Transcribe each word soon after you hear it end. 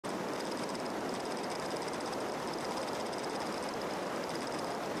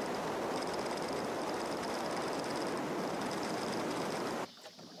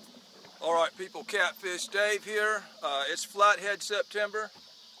Alright people, Catfish Dave here. It's Flathead September.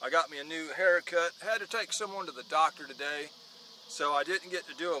 I got me a new haircut. Had to take someone to the doctor today, so I didn't get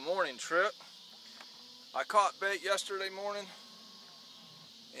to do a morning trip. I caught bait yesterday morning,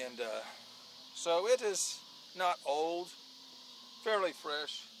 and so it is not old, fairly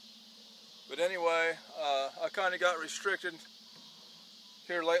fresh. But anyway, I kind of got restricted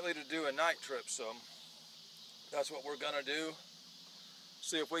here lately to do a night trip, so that's what we're gonna do.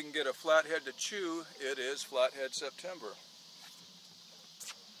 See if we can get a flathead to chew. It is Flathead September.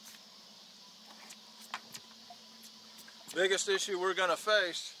 Biggest issue we're gonna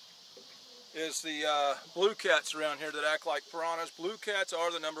face is the blue cats around here that act like piranhas. Blue cats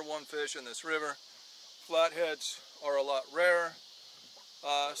are the #1 fish in this river. Flatheads are a lot rarer.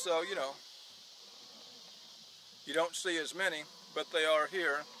 So, you know, you don't see as many, but they are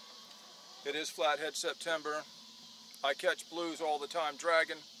here. It is Flathead September. I catch blues all the time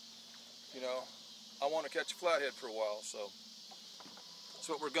dragging. You know, I want to catch a flathead for a while, so that's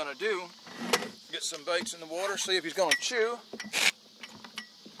what we're gonna do. Get some baits in the water, see if he's gonna chew.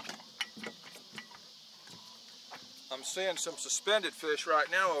 I'm seeing some suspended fish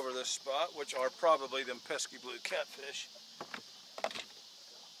right now over this spot, which are probably them pesky blue catfish.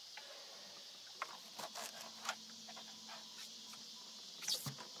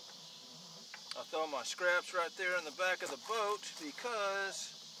 I throw my scraps right there in the back of the boat because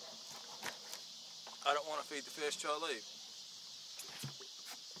I don't want to feed the fish till I leave.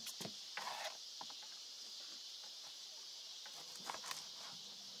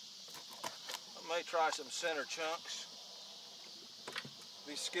 I may try some center chunks.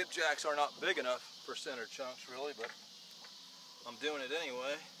 These skipjacks are not big enough for center chunks really, but I'm doing it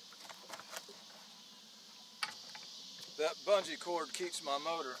anyway. That bungee cord keeps my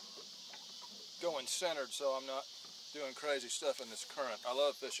motor going centered, so I'm not doing crazy stuff in this current. I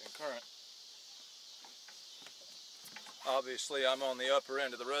love fishing current. Obviously, I'm on the upper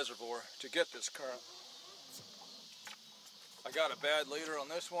end of the reservoir to get this current. I got a bad leader on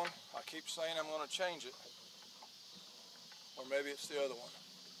this one. I keep saying I'm going to change it. Or maybe it's the other one.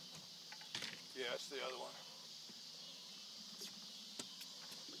 Yeah, it's the other one.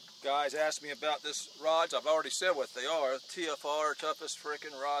 Guys asked me about this rods. I've already said what they are. TFR, toughest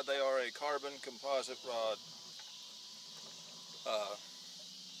frickin' rod. They are a carbon composite rod.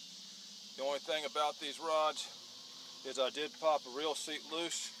 The only thing about these rods is I did pop a reel seat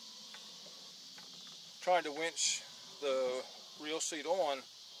loose. Trying to winch the reel seat on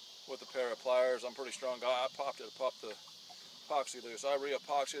with a pair of pliers. I'm a pretty strong guy. I popped the epoxy loose. I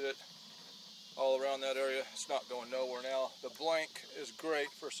re-epoxied it all around that area. It's not going nowhere now. The blank is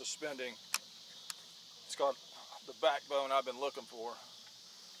great for suspending. It's got the backbone I've been looking for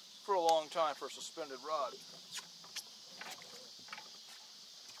a long time for a suspended rod.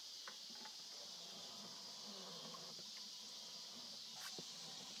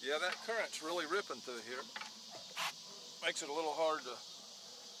 Yeah, that current's really ripping through here. Makes it a little hard to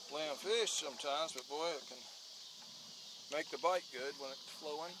land fish sometimes, but boy, it can make the bite good when it's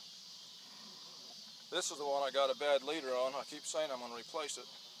flowing. This is the one I got a bad leader on. I keep saying I'm going to replace it.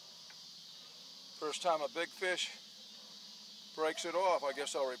 First time a big fish breaks it off, I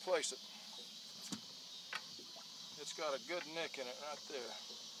guess I'll replace it. It's got a good nick in it right there.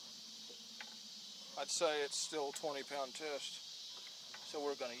 I'd say it's still a 20-pound test, so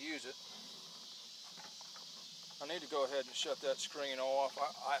we're going to use it. I need to go ahead and shut that screen off.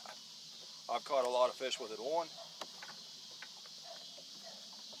 I've caught a lot of fish with it on.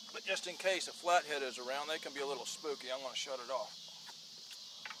 But just in case a flathead is around, they can be a little spooky. I'm going to shut it off.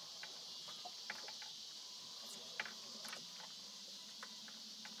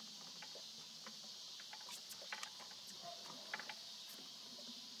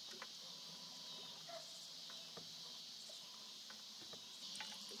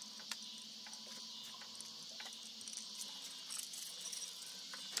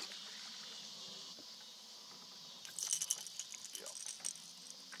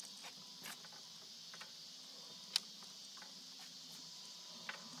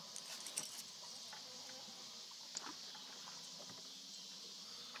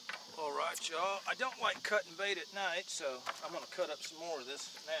 Alright y'all, I don't like cutting bait at night, so I'm going to cut up some more of this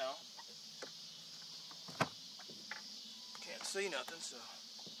now. Can't see nothing, so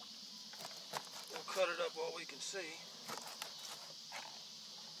we'll cut it up while we can see.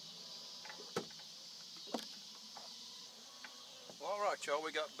 Well, alright y'all,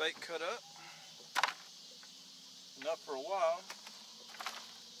 we got bait cut up. Enough for a while.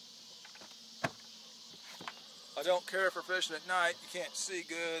 I don't care for fishing at night. You can't see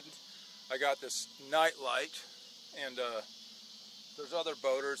good. I got this night light, and There's other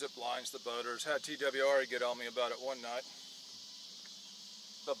boaters, it blinds the boaters. Had TWR get on me about it one night.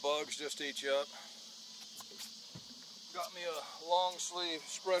 The bugs just eat you up. Got me a long sleeve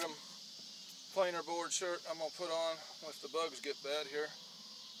spread 'em planer board shirt I'm gonna put on if the bugs get bad here.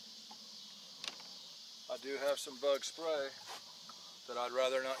 I do have some bug spray that I'd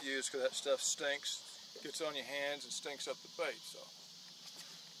rather not use because that stuff stinks. Gets on your hands and stinks up the bait. So.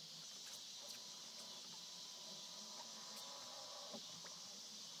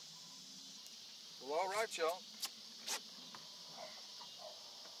 Well, all right, y'all.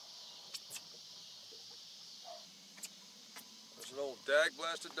 There's an old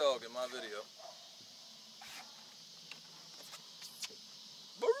dag-blasted dog in my video.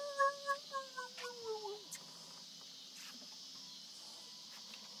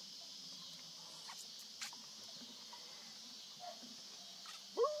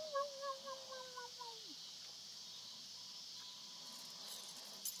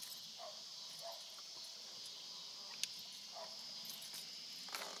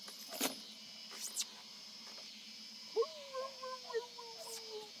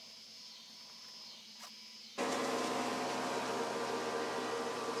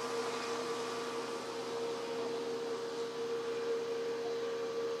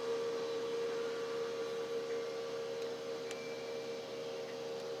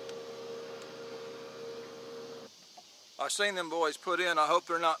 I seen them boys put in. I hope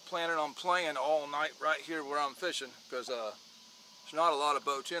they're not planning on playing all night right here where I'm fishing, because there's not a lot of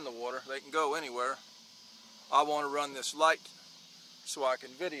boats in the water. They can go anywhere. I want to run this light so I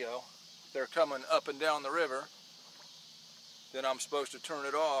can video. They're coming up and down the river. Then I'm supposed to turn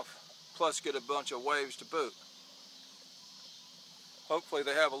it off, plus get a bunch of waves to boot. Hopefully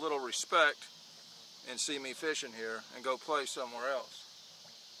they have a little respect and see me fishing here and go play somewhere else.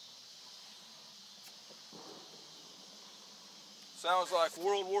 Sounds like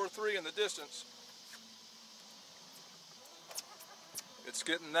World War III in the distance. It's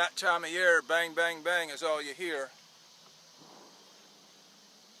getting that time of year, bang, bang, bang is all you hear.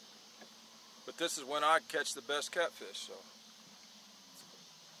 But this is when I catch the best catfish, so.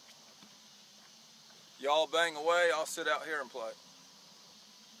 Y'all bang away, I'll sit out here and play.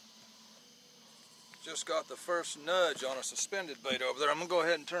 Just got the first nudge on a suspended bait over there. I'm gonna go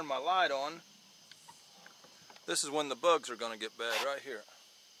ahead and turn my light on. This is when the bugs are going to get bad, right here.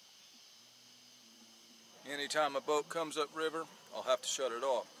 Anytime a boat comes up river, I'll have to shut it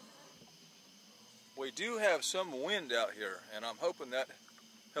off. We do have some wind out here, and I'm hoping that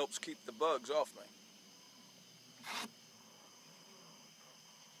helps keep the bugs off me.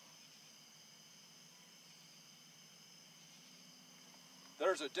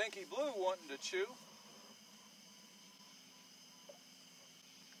 There's a dinky blue wanting to chew.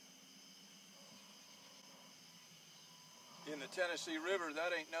 In the Tennessee River,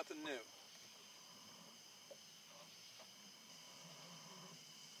 that ain't nothing new.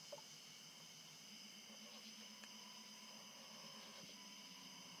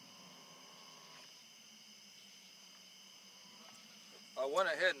 I went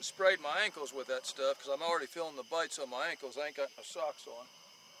ahead and sprayed my ankles with that stuff because I'm already feeling the bites on my ankles. I ain't got no socks on.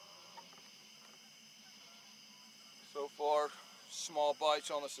 So far, small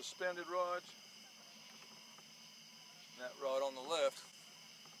bites on the suspended rods. That rod on the left,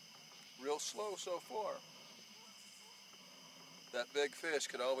 real slow so far. That big fish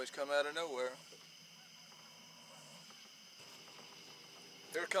could always come out of nowhere.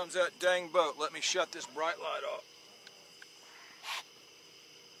 Here comes that dang boat. Let me shut this bright light off.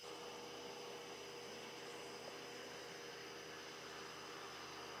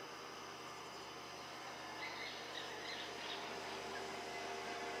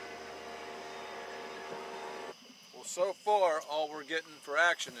 Well, so far, all we're getting for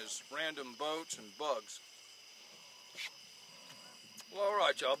action is random boats and bugs. Well, all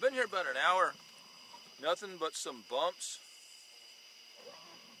right, y'all. Been here about an hour. Nothing but some bumps.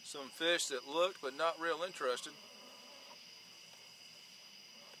 Some fish that looked, but not real interested.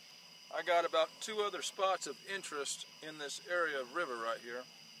 I got about 2 other spots of interest in this area of river right here.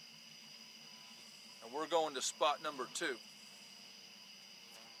 And we're going to spot number 2.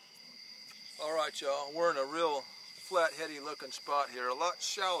 All right, y'all. We're in a real flatheady looking spot here, a lot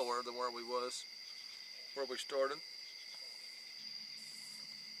shallower than where we started.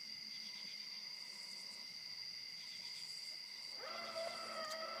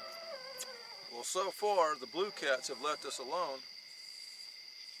 Well, so far the blue cats have left us alone,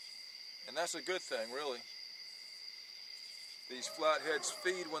 and that's a good thing, really. These flatheads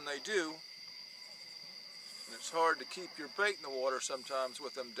feed when they do, and it's hard to keep your bait in the water sometimes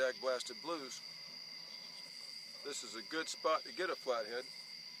with them dag-blasted blues. This is a good spot to get a flathead.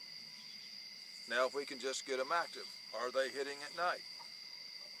 Now if we can just get them active. Are they hitting at night?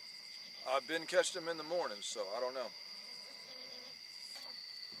 I've been catching them in the morning, so I don't know.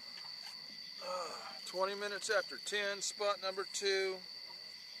 20 minutes after 10, spot number 2.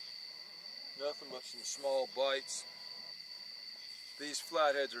 Nothing but some small bites. These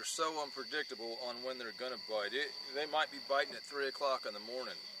flatheads are so unpredictable on when they're going to bite. They might be biting at 3 o'clock in the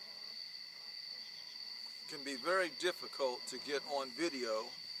morning. It can be very difficult to get on video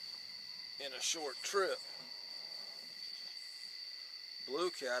in a short trip.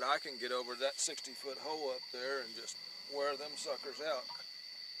 Blue cat, I can get over that 60-foot hole up there and just wear them suckers out.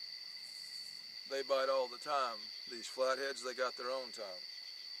 They bite all the time. These flatheads, they got their own time.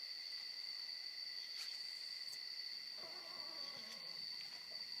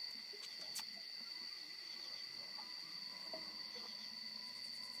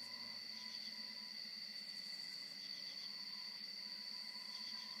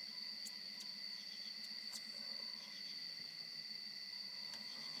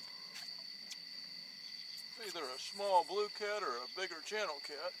 It's either a small blue cat or a bigger channel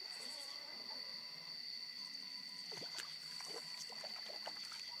cat.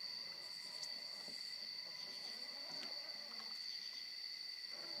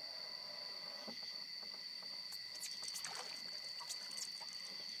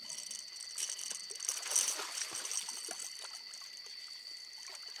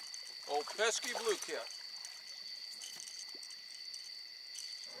 Old pesky blue cat.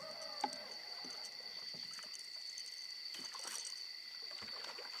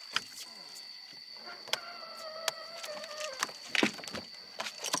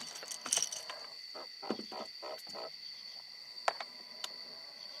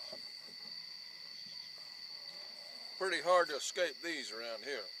 Pretty hard to escape these around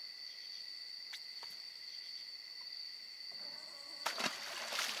here.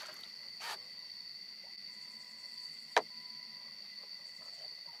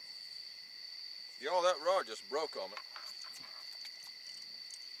 Y'all, that rod just broke on me.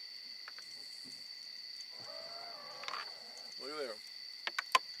 Look there.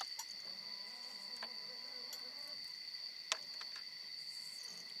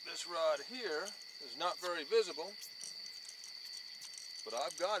 This rod here is not very visible, but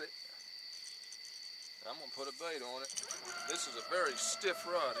I've got it. I'm going to put a bait on it. This is a very stiff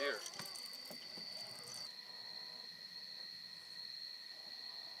rod here.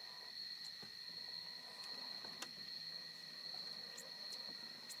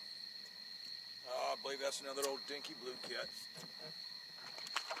 Oh, I believe that's another old dinky blue cat.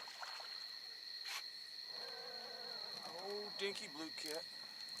 Oh, dinky blue cat.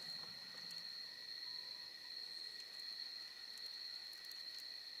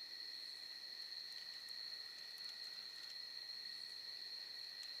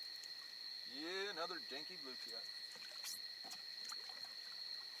 Yeah, another dinky blue cat.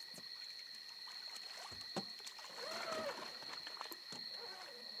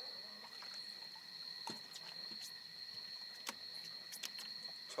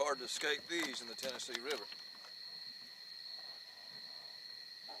 It's hard to escape these in the Tennessee River.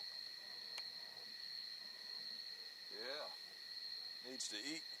 Yeah, needs to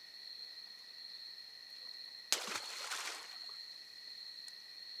eat.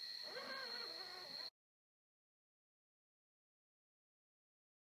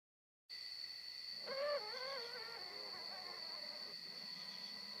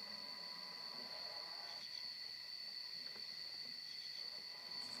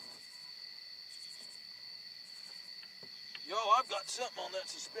 Yo, I've got something on that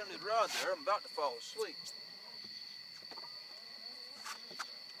suspended rod there. I'm about to fall asleep.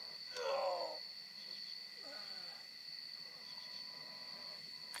 Oh.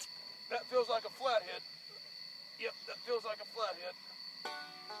 That feels like a flathead. Yep, that feels like a flathead.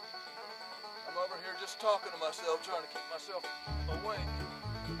 I'm over here just talking to myself, trying to keep myself awake.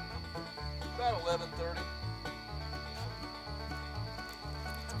 About 11:30.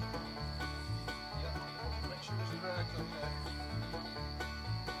 Make sure this drag's okay.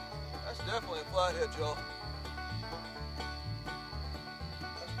 That's definitely a flathead, y'all.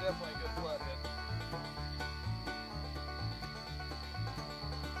 That's definitely a good flathead.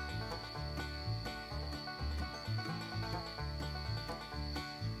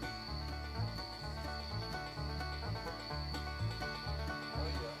 Oh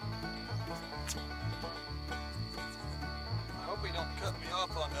yeah. I hope he don't cut me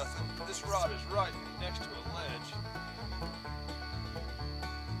off on nothing. This rod is right next to a ledge.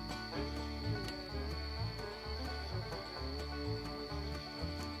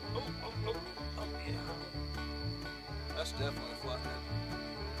 Oh. definitely a flathead.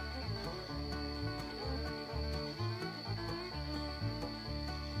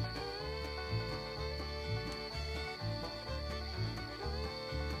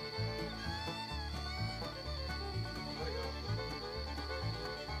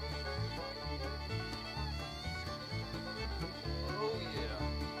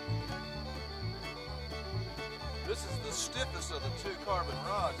 This is the stiffest of the 2 carbon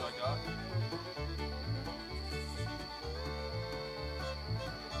rods I got.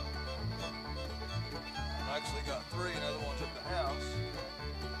 I actually got 3, another one's at the house.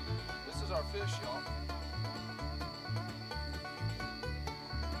 This is our fish, y'all.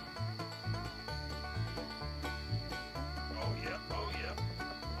 Oh yeah, oh yeah,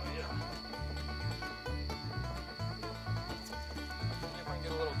 oh yeah. See if I can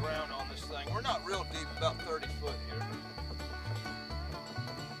get a little ground on this thing. We're not real deep, about 30 foot here.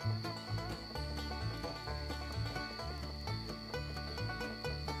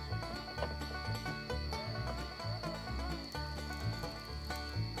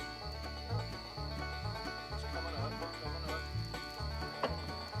 It's coming up, coming up.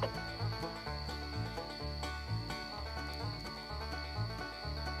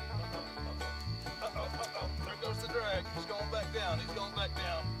 Uh-oh. There goes the drag. He's going back down. He's going back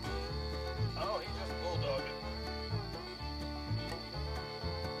down. Oh, he just bulldogged it.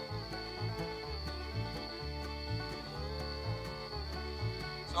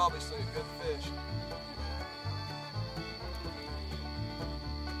 It's obviously a good fish.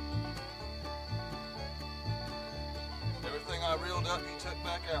 Everything I reeled up, he took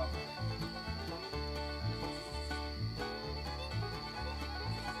back out.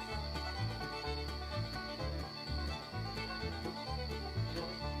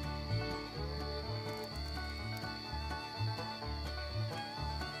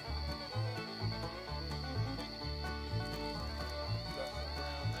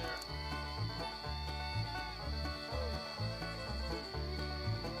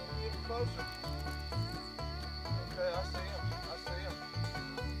 Closer. Okay, I see him. I see him.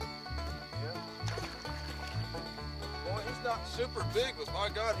 Yeah. Boy, he's not super big, but my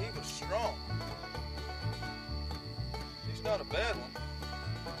God, he was strong. He's not a bad one.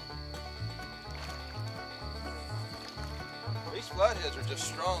 These flatheads are just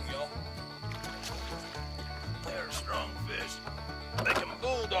strong, y'all. They're a strong fish. They can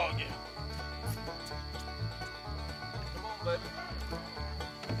bulldog you. Come on, baby.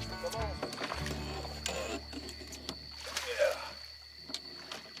 Come on. Yeah.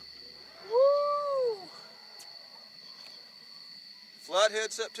 Woo!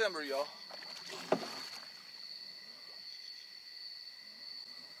 Flathead September, y'all.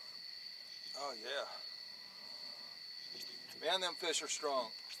 Oh yeah. Man, them fish are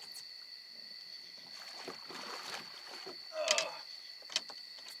strong.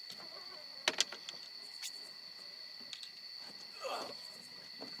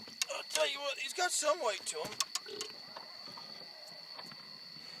 I'll tell you what, he's got some weight to him.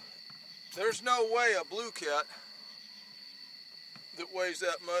 There's no way a blue cat that weighs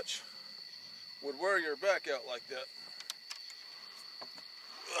that much would wear your back out like that.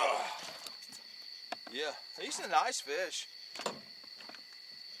 Yeah, he's a nice fish.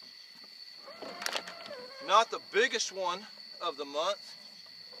 Not the biggest one of the month,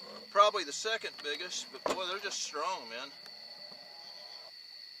 probably the second biggest, but boy, they're just strong, man.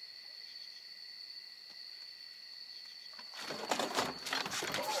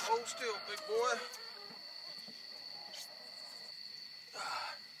 Oh, hold still, big boy.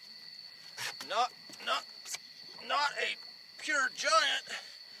 Not a pure giant,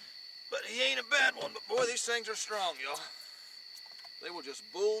 but he ain't a bad one. But boy, these things are strong, y'all. They will just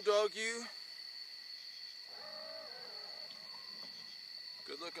bulldog you.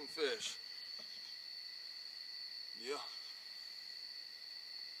 Good looking fish. Yeah.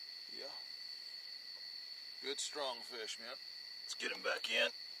 Yeah. Good strong fish, man. Let's get him back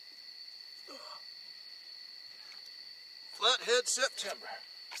in. Flathead September.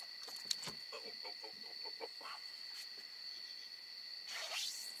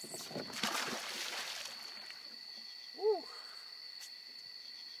 Woo.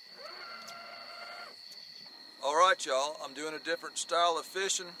 All right, y'all, I'm doing a different style of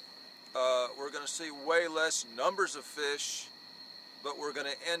fishing. We're going to see way less numbers of fish, but we're going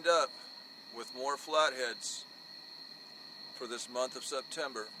to end up with more flatheads for this month of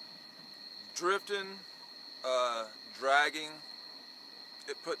September. Drifting, dragging,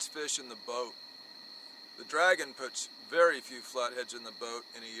 it puts fish in the boat. The dragging puts very few flatheads in the boat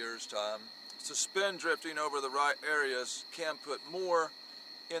in a year's time. Suspend drifting over the right areas can put more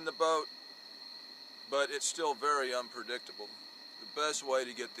in the boat. but it's still very unpredictable. The best way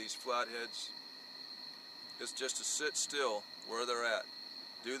to get these flatheads is just to sit still where they're at.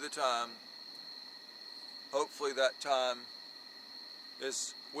 Do the time. Hopefully that time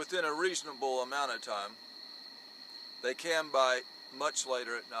is within a reasonable amount of time. They can bite much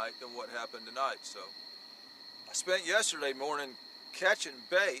later at night than what happened tonight. So I spent yesterday morning catching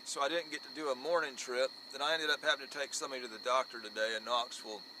bait, so I didn't get to do a morning trip. Then I ended up having to take somebody to the doctor today in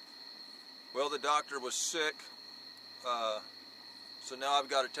Knoxville. Well, the doctor was sick, so now I've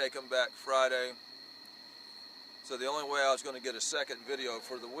got to take him back Friday. So the only way I was going to get a second video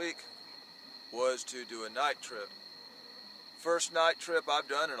for the week was to do a night trip. First night trip I've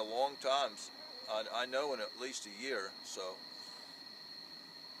done in a long time. I know in at least a year. So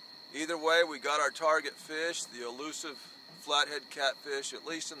either way, we got our target fish, the elusive flathead catfish, at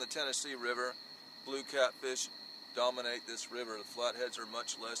least in the Tennessee River. Blue catfish dominate this river. The flatheads are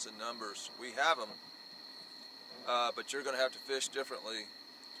much less in numbers. We have them, but you're going to have to fish differently.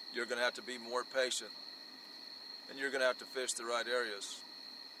 You're going to have to be more patient, and you're going to have to fish the right areas.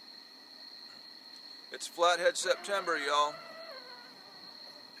 It's Flathead September, y'all.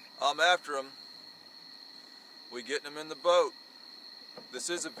 I'm after them. We getting them in the boat. This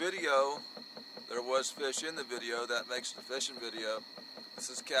is a video. There was fish in the video. That makes the fishing video. This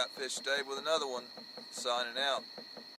is Catfish Dave with another one. Signing out.